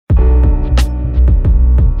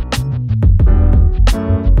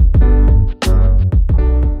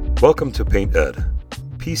Welcome to Paint Ed.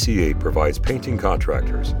 PCA provides painting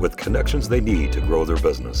contractors with connections they need to grow their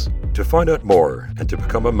business. To find out more and to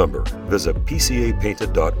become a member, visit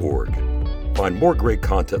pcapainted.org. Find more great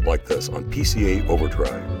content like this on PCA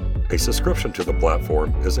Overdrive. A subscription to the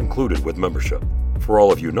platform is included with membership. For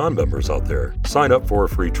all of you non-members out there, sign up for a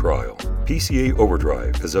free trial. PCA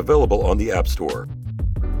Overdrive is available on the App Store.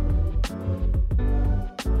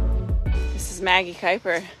 This is Maggie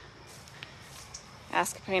Kuiper,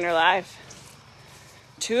 Ask a Painter Live.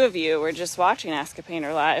 Two of you were just watching Ask a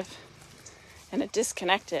Painter Live, and it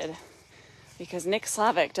disconnected because Nick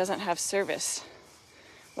Slavic doesn't have service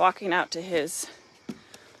walking out to his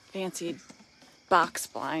fancy box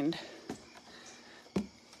blind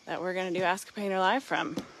that we're going to do Ask a Painter Live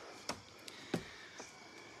from.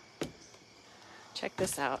 Check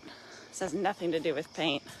this out. This has nothing to do with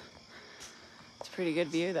paint. It's a pretty good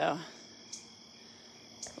view though.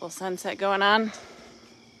 Little sunset going on.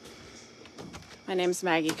 My name's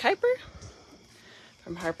Maggie Kuiper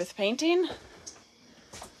from Harpeth Painting,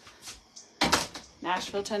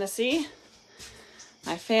 Nashville, Tennessee.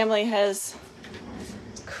 My family has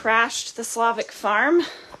crashed the Slavic farm,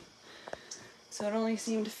 so it only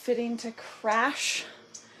seemed fitting to crash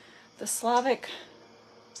the Slavic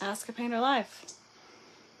Ask a Painter Live.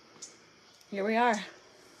 Here we are.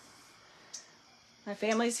 My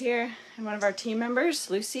family's here, and one of our team members,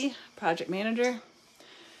 Lucy, project manager,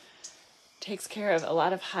 takes care of a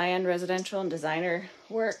lot of high-end residential and designer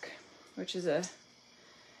work, which is a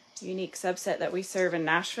unique subset that we serve in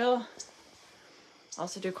Nashville.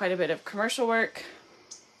 Also do quite a bit of commercial work.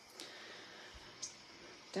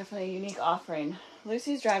 Definitely a unique offering.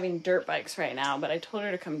 Lucy's driving dirt bikes right now, but I told her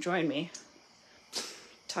to come join me.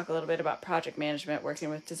 Talk a little bit about project management, working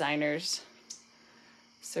with designers,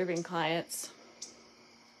 serving clients.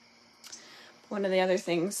 One of the other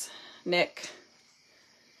things Nick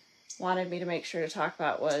wanted me to make sure to talk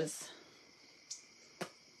about was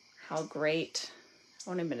how great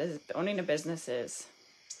owning a business is.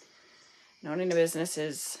 And owning a business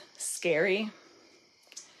is scary.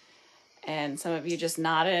 And some of you just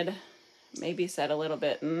nodded, maybe said a little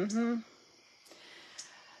bit, Owning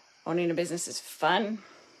a business is fun.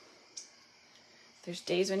 There's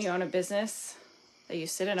days when you own a business that you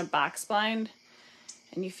sit in a box blind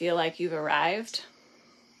and you feel like you've arrived.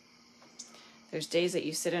 There's days that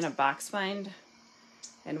you sit in a box blind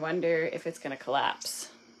and wonder if it's going to collapse.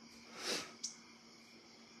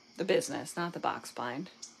 The business, not the box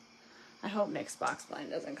blind. I hope Nick's box blind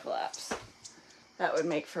doesn't collapse. That would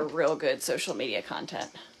make for real good social media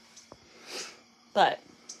content. But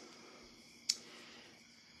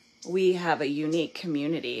we have a unique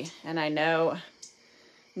community, and I know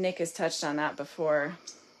Nick has touched on that before,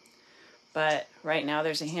 but right now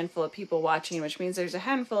there's a handful of people watching, which means there's a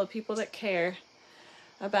handful of people that care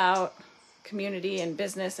about community and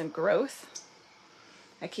business and growth.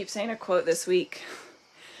 I keep saying a quote this week: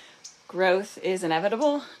 growth is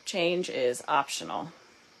inevitable, change is optional.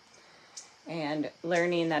 And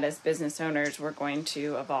learning that as business owners, we're going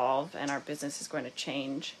to evolve and our business is going to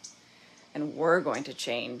change and we're going to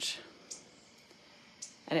change.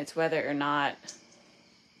 And it's whether or not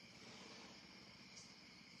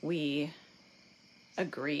we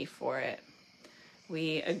agree for it.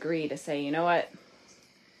 We agree to say, you know what?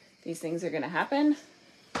 These things are going to happen,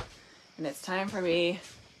 and it's time for me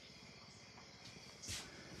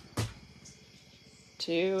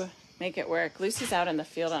to make it work. Lucy's out in the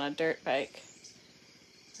field on a dirt bike.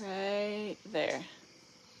 Right there.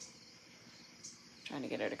 Trying to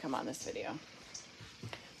get her to come on this video.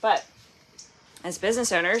 But as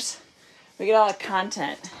business owners, we get a lot of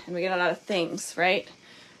content and we get a lot of things, right?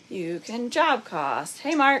 You can job cost.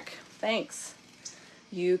 Hey, Mark, thanks.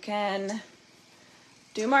 You can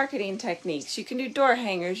do marketing techniques. You can do door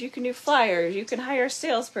hangers. You can do flyers. You can hire a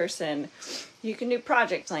salesperson. You can do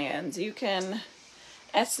project plans. You can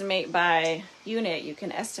estimate by unit. You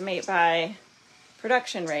can estimate by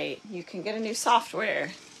production rate. You can get a new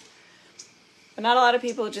software. But not a lot of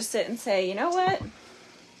people just sit and say, you know what?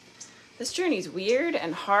 This journey's weird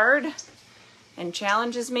and hard and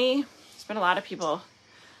challenges me. There's been a lot of people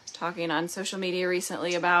talking on social media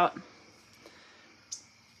recently about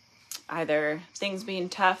either things being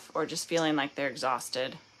tough or just feeling like they're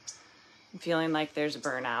exhausted and feeling like there's a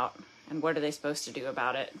burnout, and what are they supposed to do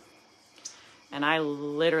about it? And I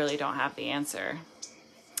literally don't have the answer.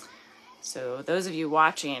 So those of you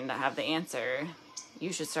watching that have the answer,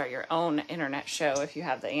 you should start your own internet show if you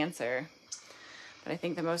have the answer. But I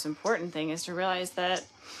think the most important thing is to realize that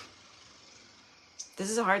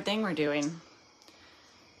this is a hard thing we're doing.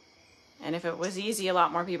 And if it was easy, a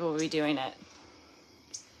lot more people would be doing it.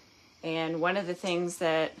 And one of the things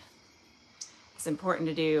that is important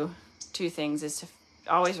to do two things, is to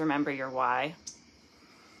always remember your why.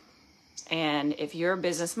 And if your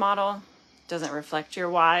business model doesn't reflect your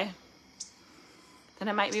why, then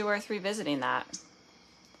it might be worth revisiting that.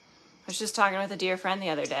 I was just talking with a dear friend the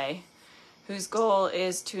other day whose goal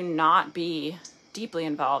is to not be deeply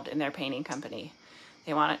involved in their painting company.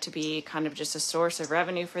 They want it to be kind of just a source of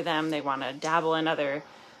revenue for them. They want to dabble in other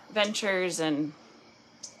ventures, and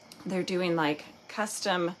they're doing like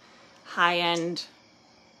custom high-end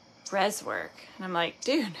res work. And I'm like,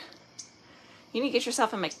 dude, you need to get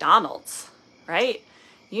yourself a McDonald's, right?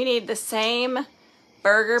 You need the same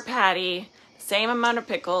burger patty, the same amount of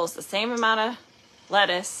pickles, the same amount of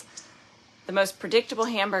lettuce. The most predictable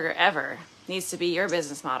hamburger ever needs to be your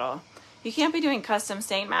business model. You can't be doing custom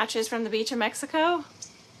stain matches from the beach of Mexico.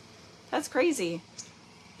 That's crazy.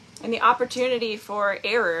 And the opportunity for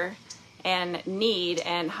error and need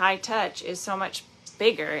and high touch is so much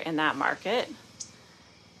bigger in that market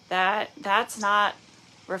that's not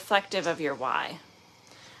reflective of your why.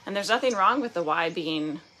 And there's nothing wrong with the why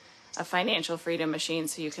being a financial freedom machine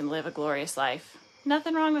so you can live a glorious life.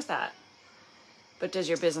 Nothing wrong with that. But does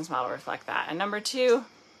your business model reflect that? And number two,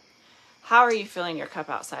 how are you filling your cup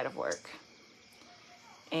outside of work?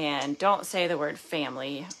 And don't say the word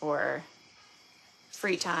family or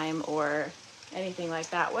free time or anything like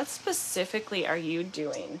that. What specifically are you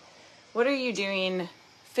doing? What are you doing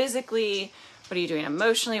physically? What are you doing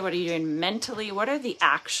emotionally? What are you doing mentally? What are the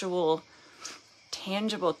actual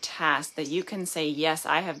tangible tasks that you can say, yes,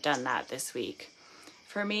 I have done that this week?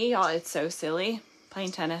 For me, y'all, it's so silly.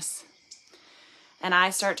 Playing tennis. And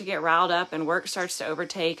I start to get riled up and work starts to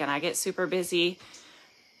overtake and I get super busy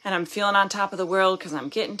and I'm feeling on top of the world because I'm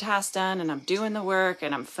getting tasks done and I'm doing the work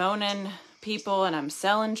and I'm phoning people and I'm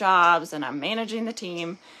selling jobs and I'm managing the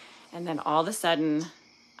team. And then all of a sudden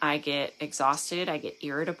I get exhausted. I get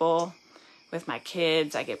irritable with my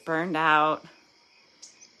kids. I get burned out.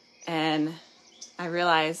 And I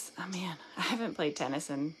realize, oh man, I haven't played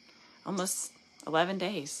tennis in almost 11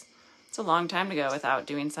 days. It's a long time to go without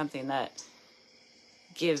doing something that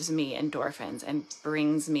gives me endorphins and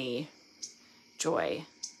brings me joy.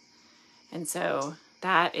 And so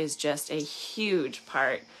that is just a huge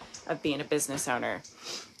part of being a business owner,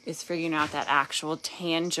 is figuring out that actual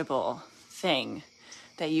tangible thing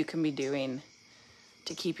that you can be doing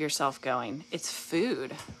to keep yourself going. It's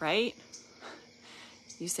food, right?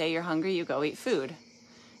 You say you're hungry, you go eat food.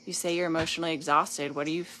 You say you're emotionally exhausted, what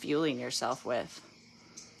are you fueling yourself with?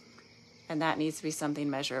 And that needs to be something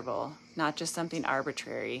measurable, not just something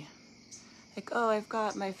arbitrary. Like, oh, I've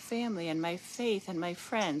got my family and my faith and my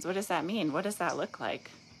friends. What does that mean? What does that look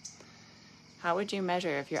like? How would you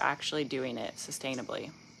measure if you're actually doing it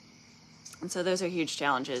sustainably? And so those are huge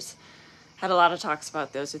challenges. Had a lot of talks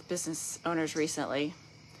about those with business owners recently,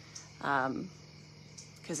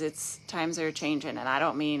 because times are changing, and I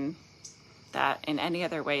don't mean that in any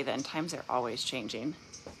other way than times are always changing.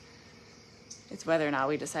 It's whether or not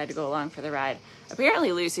we decide to go along for the ride.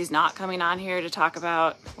 Apparently Lucy's not coming on here to talk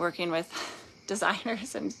about working with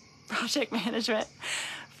designers and project management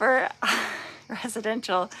for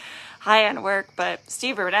residential high-end work, but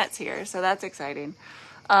Steve Burnett's here, so that's exciting.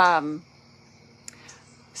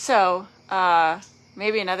 So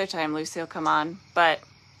maybe another time Lucy will come on, but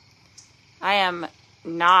I am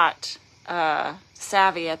not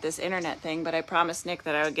savvy at this internet thing, but I promised Nick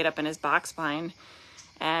that I would get up in his box behind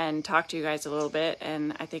and talk to you guys a little bit,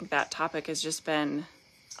 and I think that topic has just been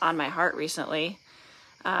on my heart recently.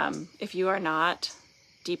 If you are not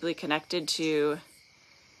deeply connected to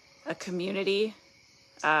a community,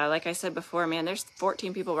 like I said before, man, there's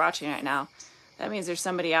 14 people watching right now. That means there's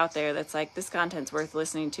somebody out there that's like, this content's worth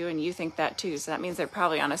listening to, and you think that too. So that means they're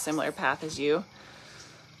probably on a similar path as you.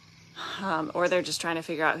 Or they're just trying to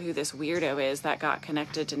figure out who this weirdo is that got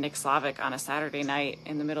connected to Nick Slavic on a Saturday night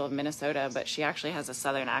in the middle of Minnesota, but she actually has a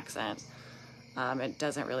southern accent. It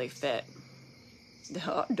doesn't really fit.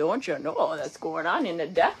 Don't you know that's going on in a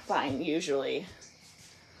duck pine usually?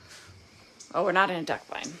 Oh, we're not in a duck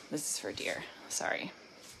pine. This is for deer. Sorry.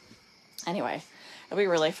 Anyway, it'll be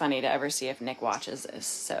really funny to ever see if Nick watches this.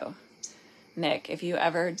 So, Nick, if you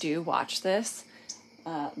ever do watch this,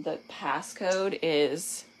 the passcode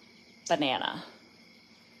is banana.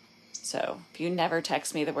 So if you never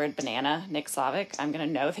text me the word banana, Nick Slavic, I'm going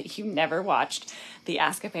to know that you never watched the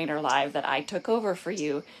Ask a Painter live that I took over for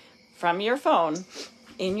you from your phone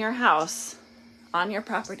in your house on your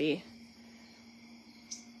property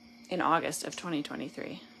in August of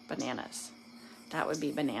 2023. Bananas. That would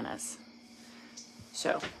be bananas.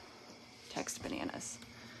 So text bananas.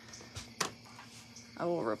 I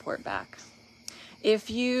will report back. If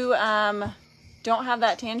you don't have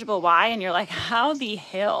that tangible why, and you're like, how the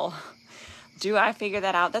hell do I figure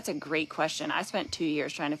that out? That's a great question. I spent 2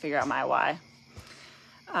 years trying to figure out my why.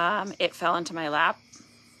 It fell into my lap.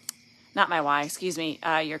 Not my why, excuse me.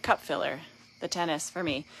 Your cup filler, the tennis for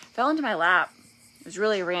me, fell into my lap. It was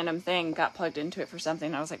really a random thing. Got plugged into it for something.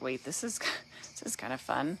 And I was like, wait, this is kind of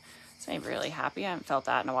fun. This made me really happy. I haven't felt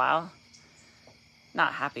that in a while.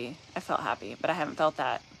 Not happy. I felt happy, but I haven't felt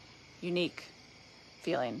that unique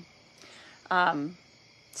feeling.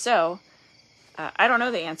 So I don't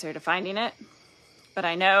know the answer to finding it, but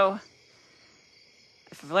I know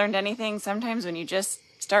if I've learned anything, sometimes when you just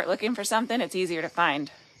start looking for something, it's easier to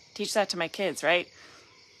find. Teach that to my kids, right?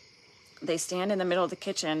 They stand in the middle of the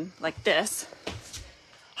kitchen like this.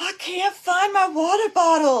 I can't find my water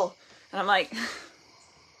bottle. And I'm like,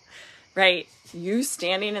 right, you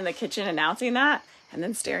standing in the kitchen announcing that and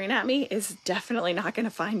then staring at me is definitely not going to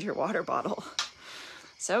find your water bottle.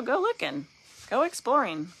 So go looking, go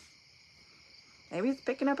exploring. Maybe it's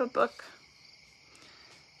picking up a book.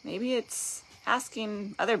 Maybe it's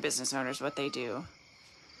asking other business owners what they do.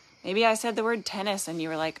 Maybe I said the word tennis and you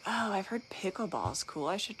were like, oh, I've heard pickleball's cool.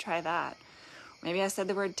 I should try that. Maybe I said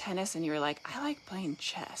the word tennis and you were like, I like playing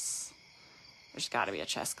chess. There's got to be a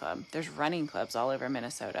chess club. There's running clubs all over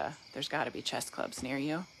Minnesota. There's got to be chess clubs near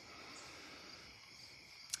you.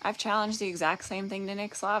 I've challenged the exact same thing to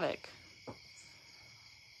Nick Slavic.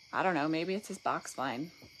 I don't know. Maybe it's his box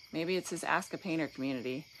line. Maybe it's his Ask a Painter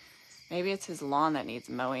community. Maybe it's his lawn that needs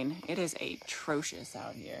mowing. It is atrocious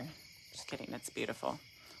out here. Just kidding. It's beautiful.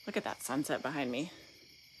 Look at that sunset behind me.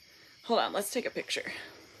 Hold on. Let's take a picture.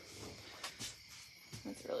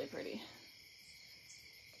 That's really pretty.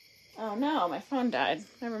 Oh no, my phone died.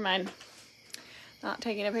 Never mind. Not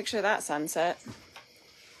taking a picture of that sunset.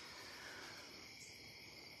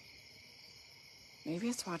 Maybe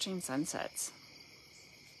it's watching sunsets.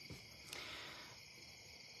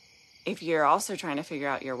 If you're also trying to figure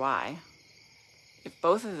out your why, if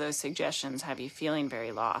both of those suggestions have you feeling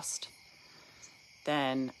very lost,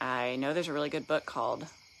 then I know there's a really good book called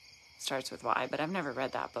Starts With Why, but I've never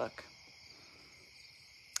read that book.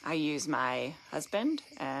 I use my husband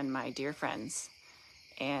and my dear friends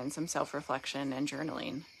and some self-reflection and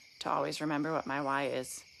journaling to always remember what my why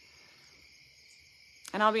is.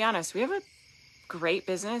 And I'll be honest, we have a great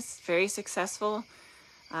business, very successful,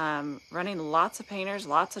 running lots of painters,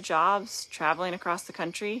 lots of jobs, traveling across the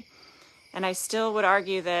country. And I still would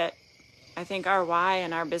argue that I think our why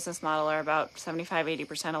and our business model are about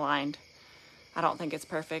 75-80% aligned. I don't think it's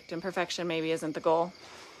perfect, and perfection maybe isn't the goal.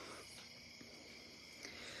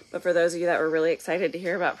 But for those of you that were really excited to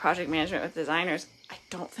hear about project management with designers, I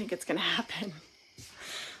don't think it's going to happen.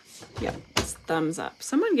 Yep, it's thumbs up.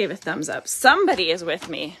 Someone gave a thumbs up. Somebody is with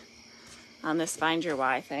me on this Find Your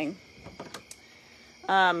Why thing.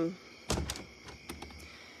 How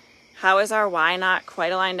is our why not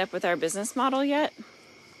quite aligned up with our business model yet?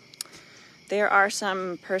 There are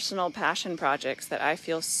some personal passion projects that I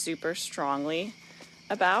feel super strongly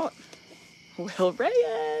about. Will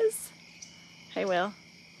Reyes. Hey, Will.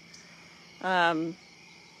 That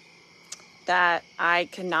I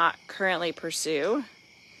cannot currently pursue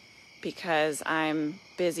because I'm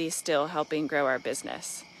busy still helping grow our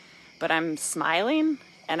business. But I'm smiling,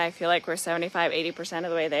 and I feel like we're 75-80% of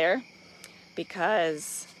the way there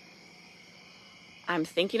because I'm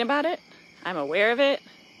thinking about it, I'm aware of it,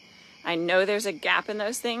 I know there's a gap in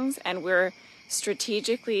those things, and we're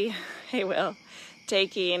strategically, hey Will,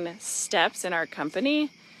 taking steps in our company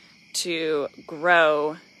to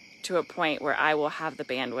grow to a point where I will have the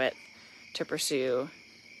bandwidth to pursue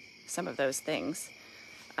some of those things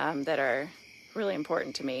that are really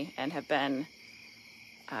important to me and have been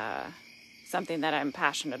something that I'm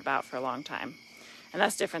passionate about for a long time. And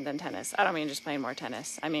that's different than tennis. I don't mean just playing more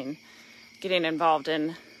tennis. I mean getting involved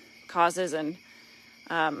in causes and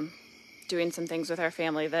doing some things with our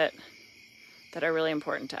family that are really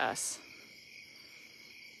important to us.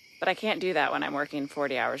 But I can't do that when I'm working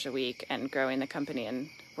 40 hours a week and growing the company and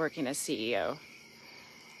working as CEO.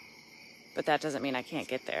 But that doesn't mean I can't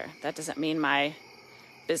get there. That doesn't mean my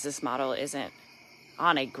business model isn't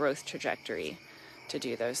on a growth trajectory to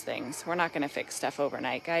do those things. We're not going to fix stuff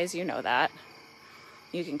overnight, guys. You know that.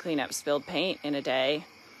 You can clean up spilled paint in a day.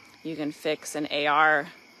 You can fix an AR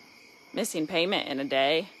missing payment in a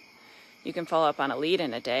day. You can follow up on a lead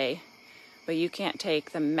in a day. But you can't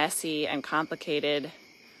take the messy and complicated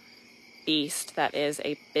beast that is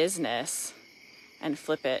a business and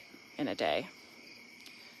flip it in a day.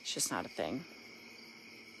 It's just not a thing.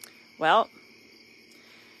 Well,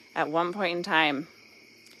 at one point in time,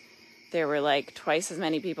 there were like twice as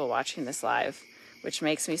many people watching this live, which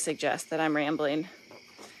makes me suggest that I'm rambling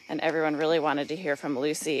and everyone really wanted to hear from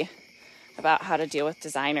Lucy about how to deal with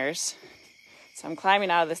designers. So I'm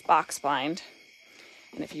climbing out of this box blind.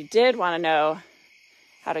 And if you did want to know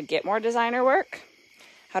how to get more designer work,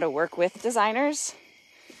 how to work with designers,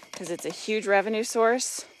 because it's a huge revenue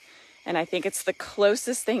source, and I think it's the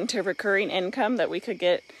closest thing to recurring income that we could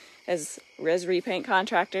get as res repaint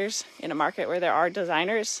contractors in a market where there are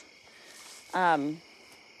designers.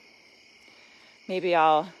 Maybe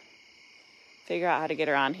I'll figure out how to get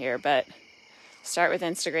her on here, but start with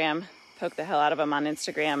Instagram, poke the hell out of them on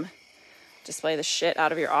Instagram, display the shit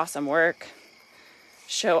out of your awesome work,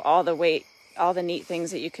 show all the neat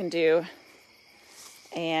things that you can do,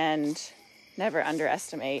 and never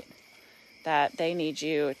underestimate that they need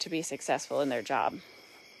you to be successful in their job.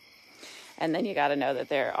 And then you got to know that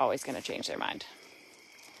they're always going to change their mind.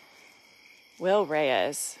 Will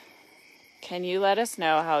Reyes, can you let us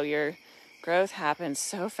know how your growth happens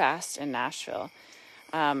so fast in Nashville?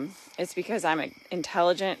 It's because I'm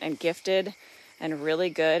intelligent and gifted and really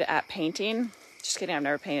good at painting. Just kidding, I've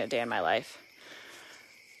never painted a day in my life.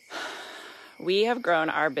 We have grown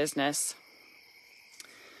our business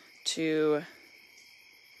to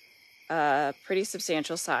a pretty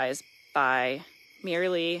substantial size by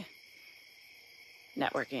merely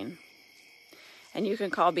networking. And you can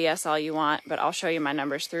call BS all you want, but I'll show you my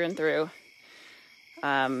numbers through and through.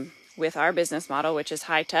 With our business model, which is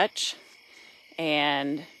high touch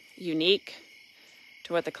and unique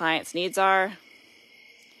to what the client's needs are.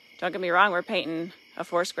 Don't get me wrong, we're painting a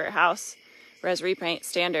 4-square house, res repaint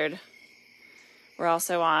standard. We're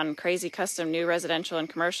also on crazy custom new residential and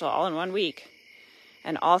commercial all in 1 week.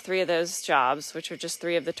 And all 3 of those jobs, which are just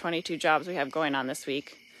 3 of the 22 jobs we have going on this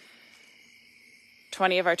week,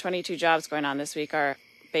 20 of our 22 jobs going on this week are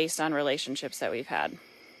based on relationships that we've had,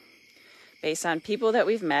 based on people that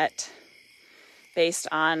we've met, based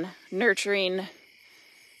on nurturing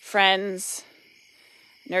friends,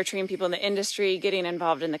 nurturing people in the industry, getting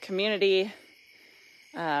involved in the community,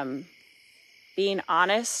 being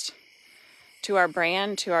honest to our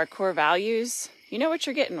brand, to our core values. You know what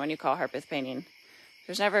you're getting when you call Harpeth Painting.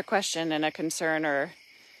 There's never a question and a concern or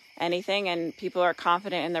anything, and people are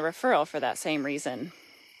confident in the referral for that same reason.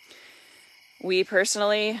 We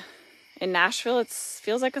personally, in Nashville, it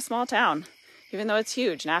feels like a small town, even though it's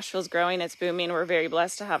huge. Nashville's growing, it's booming. We're very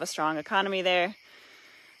blessed to have a strong economy there.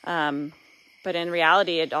 But in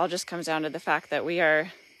reality, it all just comes down to the fact that we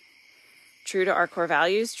are true to our core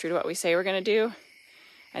values, true to what we say we're going to do.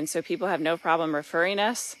 And so people have no problem referring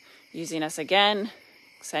us, using us again,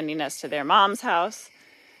 sending us to their mom's house,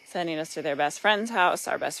 sending us to their best friend's house.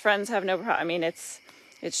 Our best friends have no problem. I mean, it's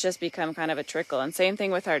just become kind of a trickle. And same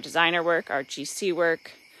thing with our designer work, our GC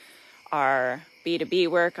work, our B2B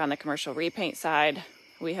work on the commercial repaint side.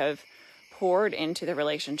 We have poured into the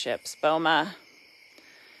relationships, BOMA,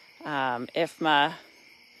 IFMA,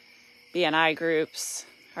 BNI groups.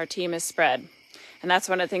 Our team is spread. And that's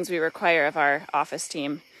one of the things we require of our office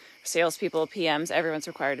team. Salespeople, PMs, everyone's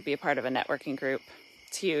required to be a part of a networking group.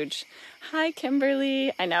 It's huge. Hi,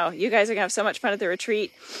 Kimberly. I know you guys are going to have so much fun at the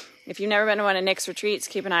retreat. If you've never been to one of Nick's retreats,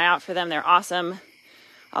 keep an eye out for them. They're awesome.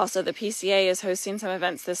 Also, the PCA is hosting some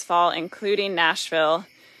events this fall, including Nashville.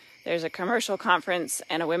 There's a commercial conference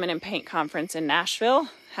and a Women in Paint conference in Nashville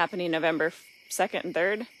happening November 2nd and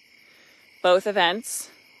 3rd. Both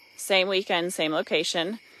events, same weekend, same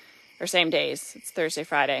location, or same days. It's Thursday,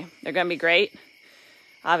 Friday. They're going to be great.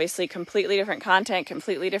 Obviously, completely different content,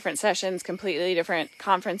 completely different sessions, completely different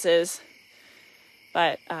conferences.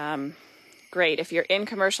 But great. If you're in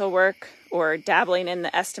commercial work or dabbling in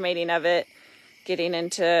the estimating of it, getting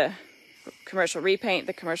into commercial repaint,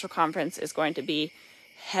 the commercial conference is going to be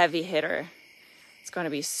heavy hitter. It's going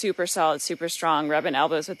to be super solid, super strong, rubbing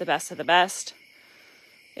elbows with the best of the best.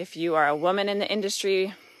 If you are a woman in the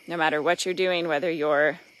industry, no matter what you're doing, whether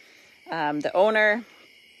you're the owner,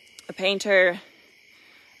 a painter,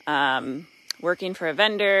 working for a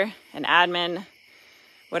vendor, an admin,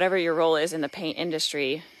 whatever your role is in the paint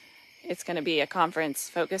industry, it's going to be a conference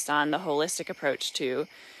focused on the holistic approach to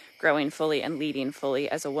growing fully and leading fully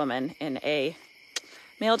as a woman in a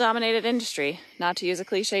male-dominated industry. Not to use a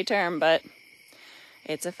cliche term, but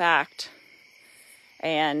it's a fact.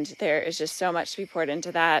 And there is just so much to be poured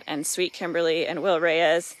into that. And sweet Kimberly and Will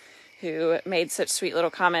Reyes, who made such sweet little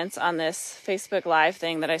comments on this Facebook Live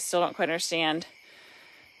thing that I still don't quite understand.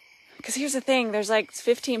 Because here's the thing, there's like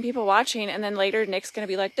 15 people watching, and then later Nick's going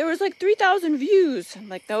to be like, there was like 3,000 views. I'm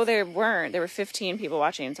like, no, there weren't. There were 15 people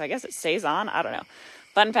watching, so I guess it stays on. I don't know.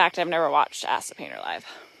 Fun fact, I've never watched Ask the Painter Live.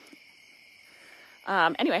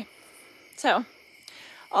 Anyway, so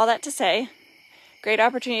all that to say, great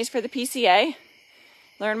opportunities for the PCA.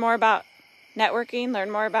 Learn more about networking,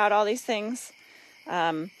 learn more about all these things.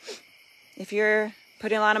 If you're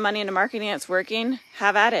putting a lot of money into marketing and it's working,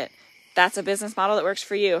 have at it. That's a business model that works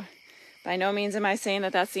for you. By no means am I saying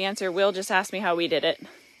that that's the answer. Will just asked me how we did it.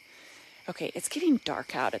 Okay, it's getting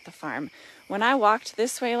dark out at the farm. When I walked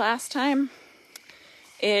this way last time,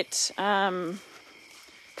 it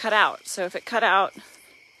cut out. So if it cut out,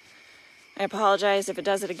 I apologize. If it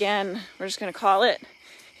does it again, we're just going to call it.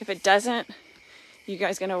 If it doesn't, you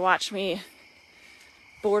guys going to watch me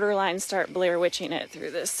borderline start Blair Witching it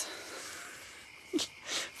through this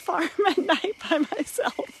farm at night by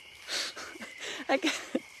myself.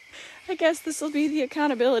 I guess this will be the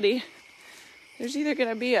accountability. There's either going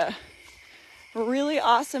to be a really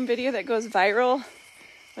awesome video that goes viral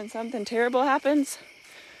when something terrible happens,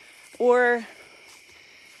 or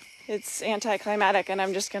it's anticlimactic and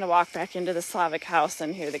I'm just going to walk back into the Slavic house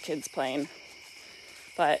and hear the kids playing.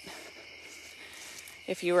 But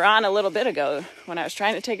if you were on a little bit ago when I was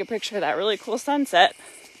trying to take a picture of that really cool sunset,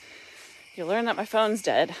 you'll learn that my phone's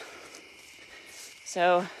dead.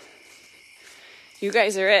 So you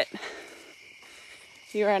guys are it.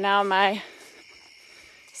 You are now my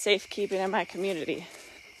safekeeping in my community.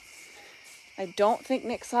 I don't think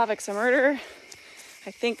Nick Slavic's a murderer.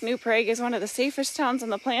 I think New Prague is one of the safest towns on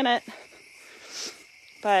the planet.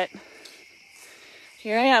 But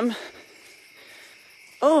here I am.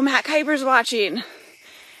 Oh, Matt Kuiper's watching.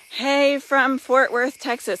 Hey, from Fort Worth,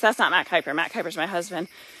 Texas. That's not Matt Kuiper. Matt Kuiper's my husband.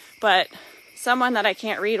 But someone that I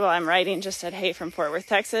can't read while I'm writing just said, hey, from Fort Worth,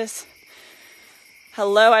 Texas.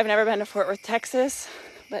 Hello, I've never been to Fort Worth, Texas,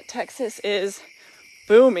 but Texas is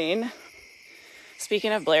booming.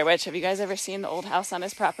 Speaking of Blair Witch, have you guys ever seen the old house on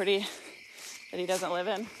his property that he doesn't live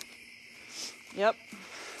in? Yep.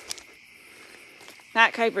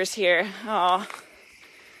 Matt Kuiper's here. Oh,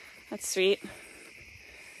 that's sweet.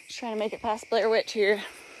 Just trying to make it past Blair Witch here.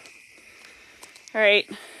 All right,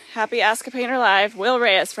 happy Ask a Painter Live. Will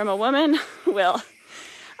Reyes from A Woman. Will,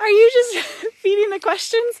 are you just feeding the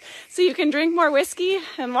questions so you can drink more whiskey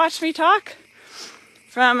and watch me talk?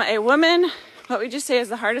 From A Woman, what would you say is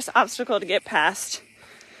the hardest obstacle to get past?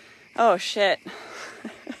 Oh, shit.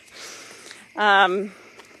 I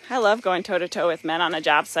love going toe-to-toe with men on a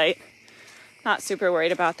job site. Not super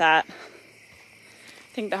worried about that.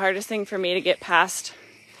 I think the hardest thing for me to get past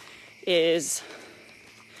is,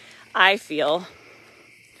 I feel,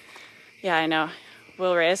 yeah, I know,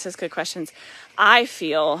 Will Reyes has good questions. I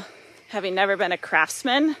feel, having never been a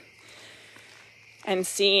craftsman and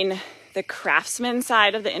seen the craftsman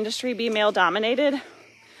side of the industry be male dominated,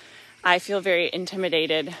 I feel very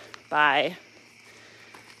intimidated by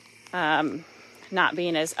not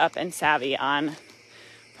being as up and savvy on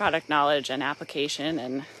product knowledge and application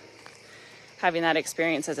and having that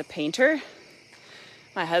experience as a painter.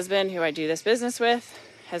 My husband, who I do this business with,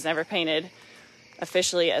 has never painted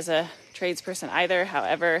officially as a tradesperson either.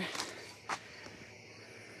 However,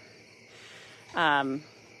 I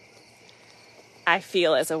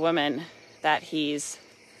feel as a woman that he's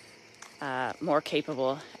more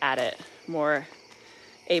capable at it, more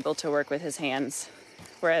able to work with his hands.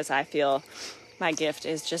 Whereas I feel my gift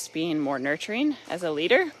is just being more nurturing as a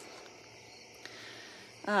leader.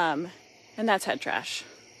 And that's head trash.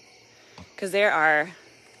 Because there are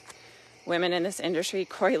women in this industry.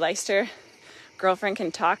 Corey Leister, girlfriend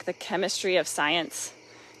can talk the chemistry of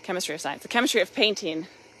painting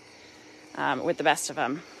with the best of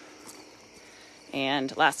them.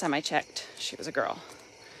 And last time I checked, she was a girl.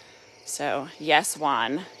 So yes,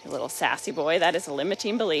 Juan, you little sassy boy, that is a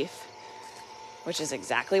limiting belief, which is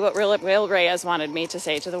exactly what Will Reyes wanted me to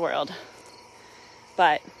say to the world.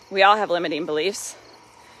 But we all have limiting beliefs.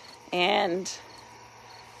 And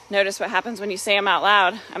notice what happens when you say them out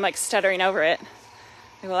loud. I'm like stuttering over it.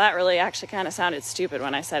 Well, that really actually kind of sounded stupid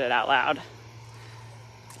when I said it out loud.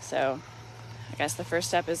 So I guess the first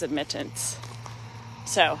step is admittance.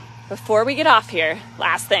 So before we get off here,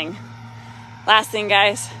 last thing,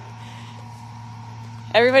 guys.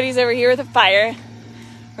 Everybody's over here with a fire.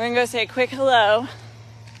 We're gonna go say a quick hello.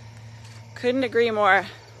 Couldn't agree more.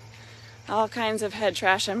 All kinds of head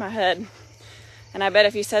trash in my head. And I bet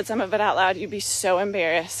if you said some of it out loud, you'd be so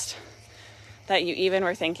embarrassed that you even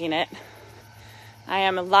were thinking it. I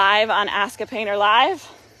am live on Ask a Painter Live.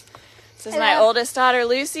 This is my oldest daughter,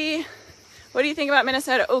 Lucy. What do you think about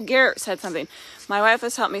Minnesota? Oh, Garrett said something. My wife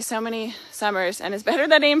has helped me so many summers and is better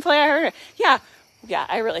than aim play. I heard her. Yeah,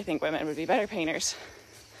 I really think women would be better painters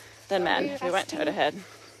than men if we went toe to head.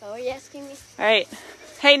 What were you asking me? All right.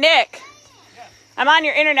 Hey, Nick. I'm on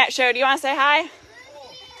your internet show. Do you want to say hi?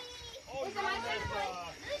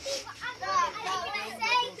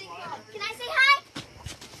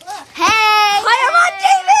 Hey! Hi, I'm on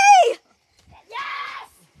TV!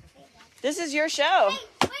 is your show.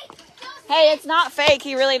 Hey, it's not fake.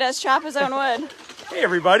 He really does chop his own wood. Hey,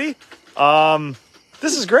 everybody.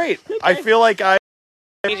 This is great. I feel like I...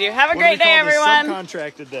 Have a great day, everyone.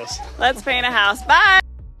 Subcontracted this. Let's paint a house. Bye.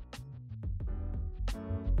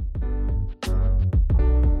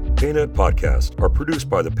 Paint It podcasts are produced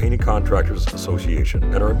by the Painting Contractors Association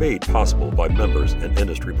and are made possible by members and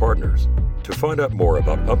industry partners. To find out more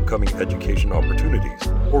about upcoming education opportunities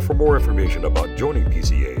or for more information about joining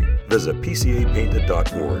PCA, visit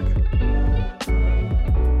pcapainted.org.